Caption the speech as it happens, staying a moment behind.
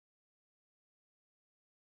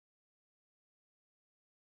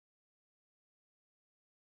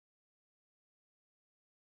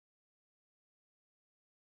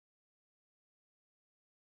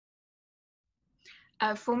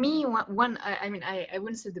For me, I mean, I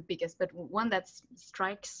wouldn't say the biggest, but one that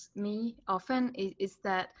strikes me often is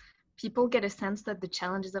that people get a sense that the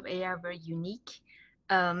challenges of AI are very unique,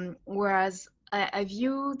 whereas I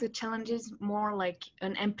view the challenges more like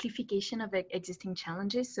an amplification of existing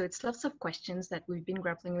challenges. So it's lots of questions that we've been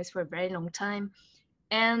grappling with for a very long time,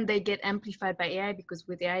 and they get amplified by AI because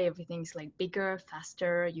with AI everything's like bigger,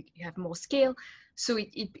 faster, you have more scale, so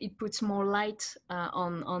it puts more light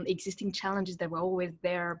on existing challenges that were always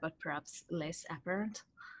there but perhaps less apparent.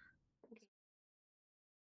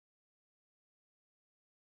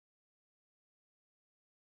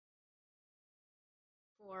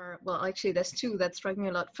 Well, actually there's two that strike me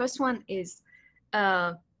a lot. First one is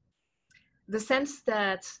the sense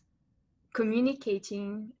that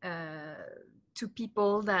communicating to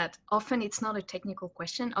people, that often it's not a technical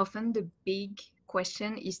question. Often the big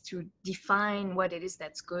question is to define what it is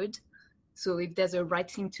that's good. So if there's a right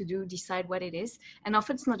thing to do, decide what it is. And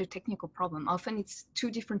often it's not a technical problem. Often it's two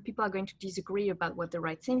different people are going to disagree about what the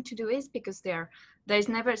right thing to do is, because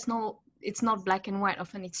it's not black and white.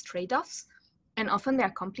 Often it's trade-offs, and often they're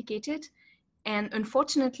complicated. And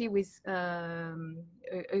unfortunately, with a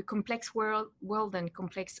complex world and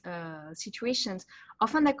complex situations,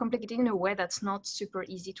 often they're complicated in a way that's not super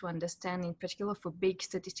easy to understand, in particular for big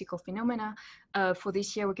statistical phenomena. For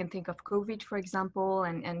this year, we can think of COVID, for example,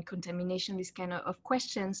 and contamination, this kind of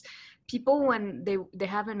questions. People, when they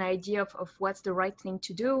have an idea of what's the right thing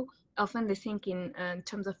to do, often they think in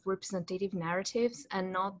terms of representative narratives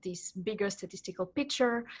and not this bigger statistical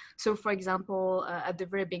picture. So for example, at the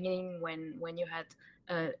very beginning, when you had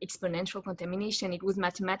exponential contamination, it was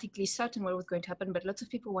mathematically certain what was going to happen, but lots of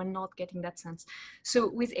people were not getting that sense. So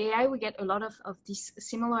with AI, we get a lot of these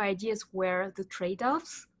similar ideas where the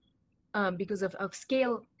trade-offs, because of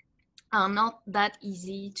scale, are not that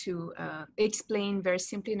easy to explain very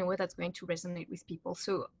simply in a way that's going to resonate with people.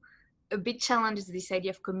 So a big challenge is this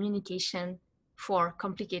idea of communication for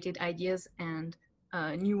complicated ideas and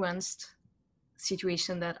nuanced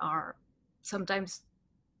situations that are sometimes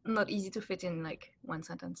not easy to fit in like one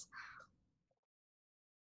sentence.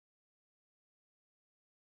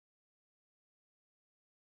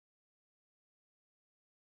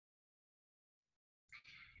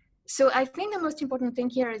 So I think the most important thing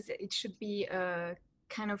here is it should be a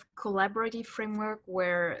kind of collaborative framework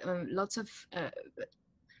where lots of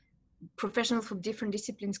professionals from different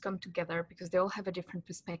disciplines come together, because they all have a different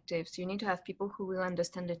perspective. So you need to have people who will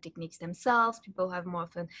understand the techniques themselves, people who have more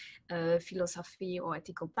of a philosophy or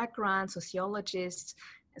ethical background, sociologists,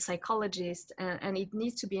 psychologists, and it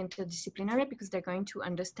needs to be interdisciplinary because they're going to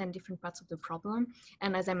understand different parts of the problem.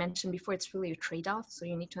 And as I mentioned before, it's really a trade-off. So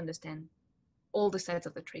you need to understand all the sides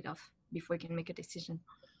of the trade-off before you can make a decision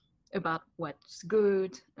about what's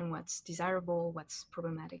good and what's desirable, what's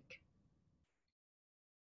problematic.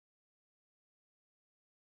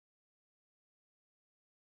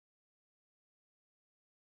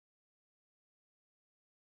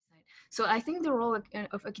 So I think the role of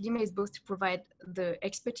academia is both to provide the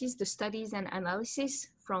expertise, the studies and analysis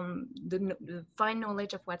from the fine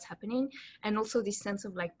knowledge of what's happening, and also this sense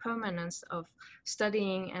of like permanence of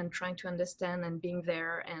studying and trying to understand and being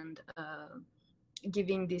there and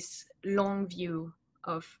giving this long view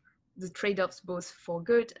of the trade-offs both for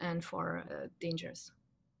good and for dangers.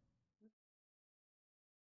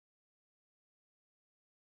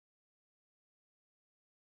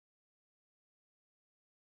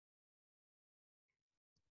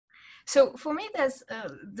 So for me, there's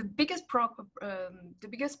the biggest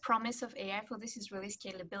promise of AI for this is really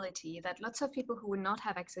scalability. That lots of people who would not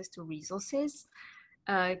have access to resources,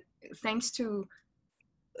 thanks to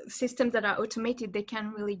systems that are automated, they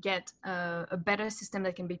can really get a better system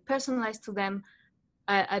that can be personalized to them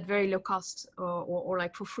at very low cost, or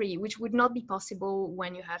like for free, which would not be possible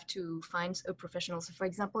when you have to find a professional. So for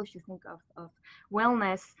example, if you think of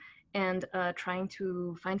wellness and trying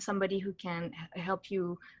to find somebody who can help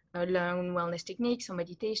you learn wellness techniques or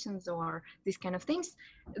meditations or these kind of things,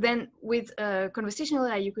 then with conversational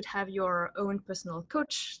AI, you could have your own personal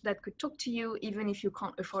coach that could talk to you, even if you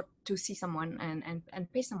can't afford to see someone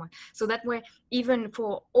and pay someone. So that way, even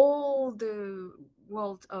for all the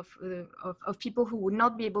world of people who would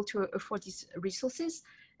not be able to afford these resources,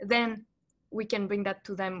 then we can bring that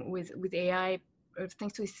to them with AI,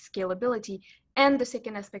 thanks to its scalability. And the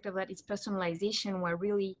second aspect of that is personalization, where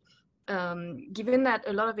really, given that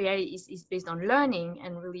a lot of AI is based on learning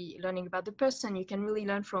and really learning about the person, you can really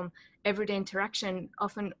learn from everyday interaction,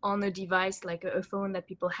 often on a device like a phone that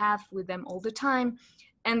people have with them all the time.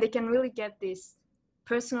 And they can really get this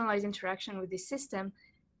personalized interaction with this system.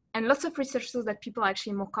 And lots of research shows that people are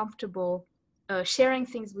actually more comfortable sharing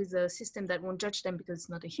things with a system that won't judge them because it's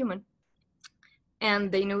not a human.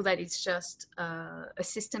 And they know that it's just a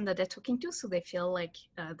system that they're talking to, so they feel like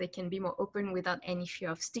they can be more open without any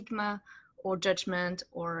fear of stigma or judgment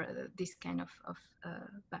or this kind of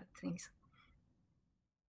bad things.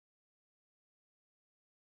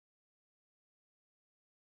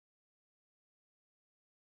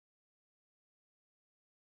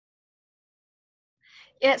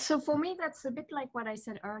 Yeah, so for me, that's a bit like what I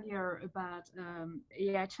said earlier about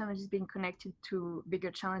AI challenges being connected to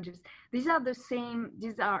bigger challenges. These are the same,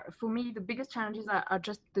 for me, the biggest challenges are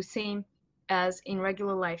just the same as in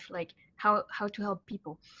regular life, like how to help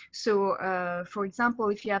people. So, for example,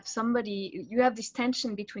 if you have somebody, you have this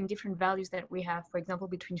tension between different values that we have, for example,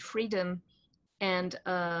 between freedom and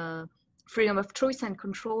freedom of choice and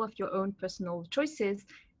control of your own personal choices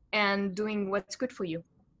and doing what's good for you.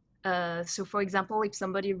 So for example, if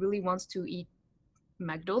somebody really wants to eat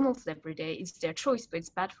McDonald's every day, it's their choice, but it's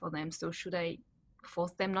bad for them. So should I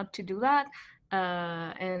force them not to do that?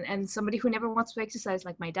 And somebody who never wants to exercise,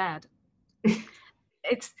 like my dad,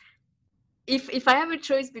 it's if I have a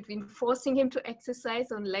choice between forcing him to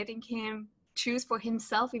exercise or letting him choose for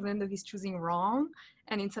himself, even though he's choosing wrong,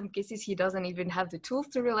 and in some cases he doesn't even have the tools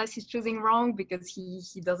to realize he's choosing wrong because he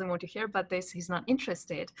doesn't want to hear about this, he's not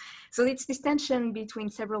interested. So it's this tension between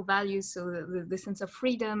several values, so the sense of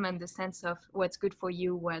freedom and the sense of what's good for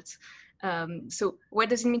you, so what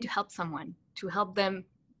does it mean to help someone, to help them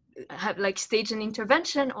have like stage an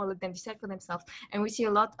intervention or let them decide for themselves. And we see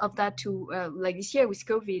a lot of that too, like this year with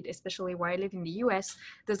COVID, especially where I live in the US,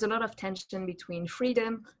 there's a lot of tension between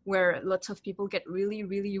freedom, where lots of people get really,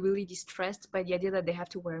 really, really distressed by the idea that they have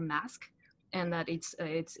to wear a mask and that it's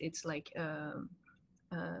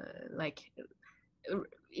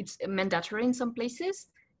it's mandatory in some places,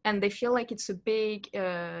 and they feel like it's a big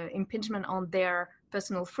impingement on their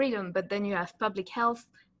personal freedom. But then you have public health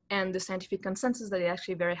and the scientific consensus that it's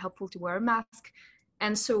actually very helpful to wear a mask.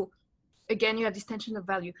 And so again, you have this tension of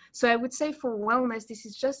value. So I would say for wellness, this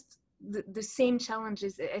is just the same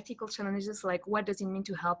challenges, ethical challenges, like what does it mean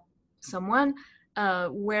to help someone?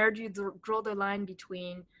 Where do you draw the line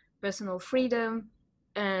between personal freedom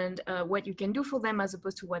and what you can do for them as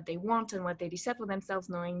opposed to what they want and what they decide for themselves,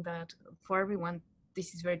 knowing that for everyone,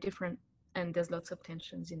 this is very different and there's lots of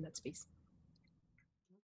tensions in that space.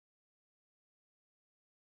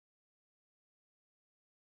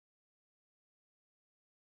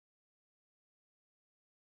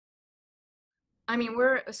 I mean,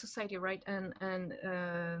 we're a society, right? And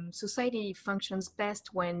society functions best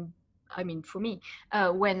when, I mean, for me,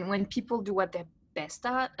 when people do what they're best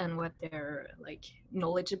at and what they're like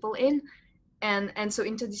knowledgeable in. And so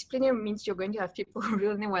interdisciplinary means you're going to have people who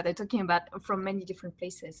really know what they're talking about from many different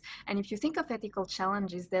places. And if you think of ethical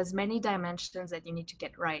challenges, there's many dimensions that you need to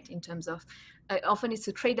get right in terms of, often it's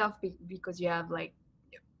a trade-off because you have like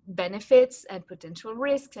benefits and potential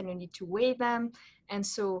risks and you need to weigh them. And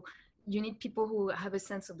so you need people who have a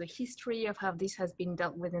sense of the history of how this has been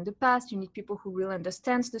dealt with in the past. You need people who really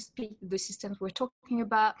understand the systems we're talking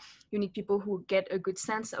about. You need people who get a good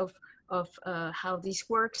sense of how this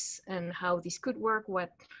works and how this could work, what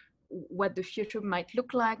the future might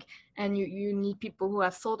look like. And you need people who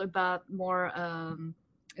have thought about more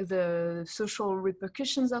the social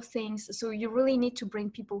repercussions of things. So you really need to bring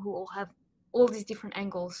people who all have all these different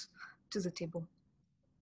angles to the table.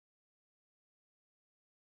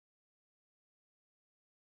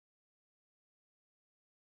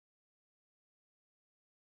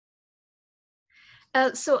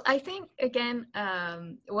 So I think, again,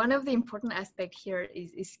 one of the important aspects here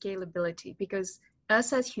is scalability, because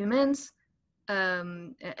us as humans,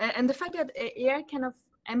 and the fact that AI kind of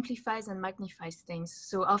amplifies and magnifies things.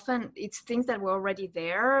 So often it's things that were already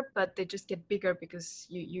there, but they just get bigger because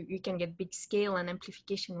you can get big scale and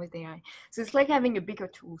amplification with AI. So it's like having a bigger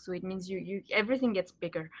tool. So it means everything gets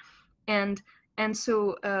bigger. And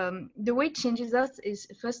so the way it changes us is,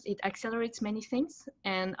 first, it accelerates many things.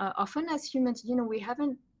 And often as humans, we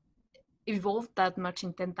haven't evolved that much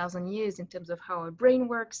in 10,000 years in terms of how our brain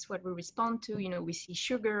works, what we respond to. We see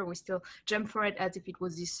sugar, we still jump for it as if it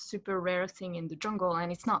was this super rare thing in the jungle,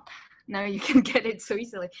 and it's not. Now you can get it so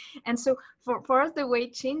easily. And so for us, the way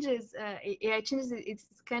it changes, AI changes, it's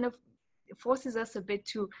kind of forces us a bit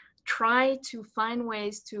to try to find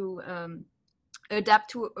ways to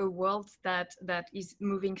adapt to a world that is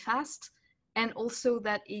moving fast, and also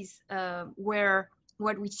that is where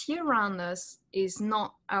what we see around us is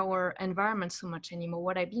not our environment so much anymore.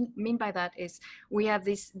 What I mean by that is we have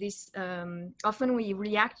this often we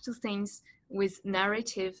react to things with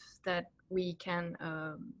narrative that we can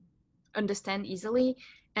understand easily,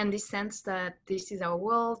 and this sense that this is our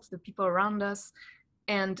world, the people around us,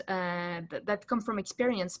 and that come from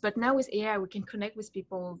experience. But now with AI, we can connect with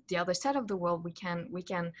people the other side of the world. We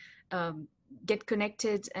can get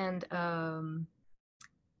connected and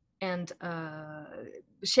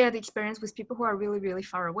share the experience with people who are really, really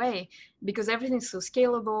far away, because everything's so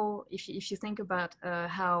scalable. If you think about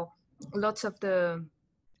how lots of the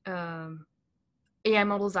AI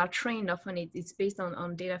models are trained, often it's based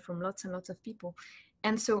on data from lots and lots of people.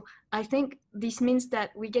 And so I think this means that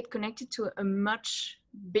we get connected to a much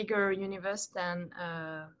bigger universe than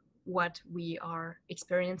what we are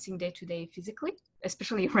experiencing day to day physically,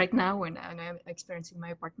 especially right now when I'm experiencing my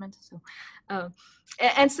apartment. So,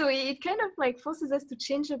 and so it kind of like forces us to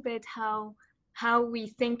change a bit how we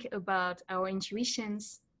think about our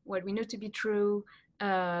intuitions, what we know to be true,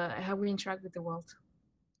 how we interact with the world.